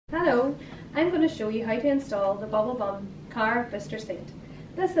Hello, I'm going to show you how to install the BubbleBum car booster seat.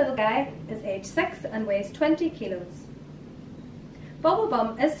 This little guy is age 6 and weighs 20 kilos.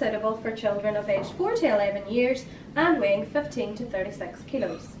 BubbleBum is suitable for children of age 4 to 11 years and weighing 15 to 36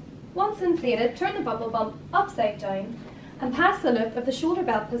 kilos. Once inflated, turn the BubbleBum upside down and pass the loop of the shoulder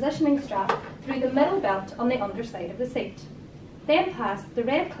belt positioning strap through the middle belt on the underside of the seat. Then pass the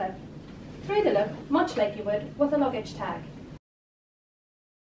red clip through the loop much like you would with a luggage tag.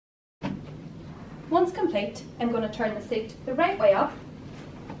 Once complete, I'm going to turn the seat the right way up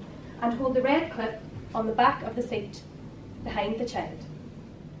and hold the red clip on the back of the seat behind the child.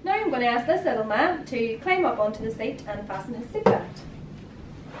 Now I'm going to ask this little man to climb up onto the seat and fasten his seatbelt.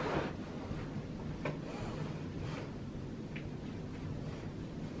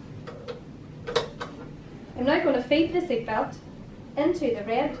 I'm now going to feed the seatbelt into the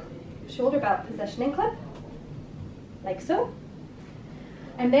red shoulder belt positioning clip, like so.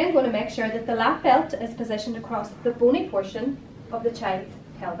 I'm then going to make sure that the lap belt is positioned across the bony portion of the child's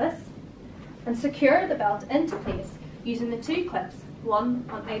pelvis and secure the belt into place using the two clips, one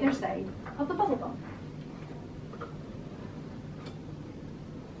on either side of the BubbleBum.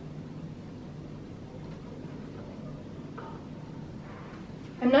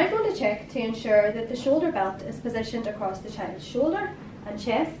 I'm now going to check to ensure that the shoulder belt is positioned across the child's shoulder and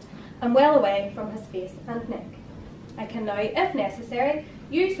chest and well away from his face and neck. I can now, if necessary,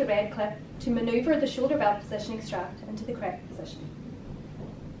 use the red clip to manoeuvre the shoulder belt positioning strap into the correct position.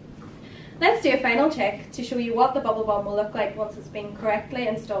 Let's do a final check to show you what the BubbleBum will look like once it's been correctly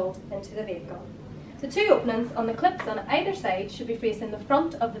installed into the vehicle. The two openings on the clips on either side should be facing the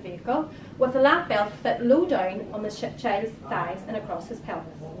front of the vehicle, with the lap belt fit low down on the child's thighs and across his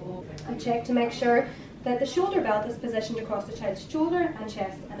pelvis. And check to make sure that the shoulder belt is positioned across the child's shoulder and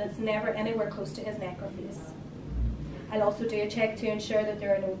chest and it's never anywhere close to his neck or face. I'll also do a check to ensure that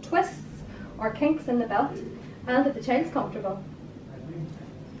there are no twists or kinks in the belt and that the child's comfortable.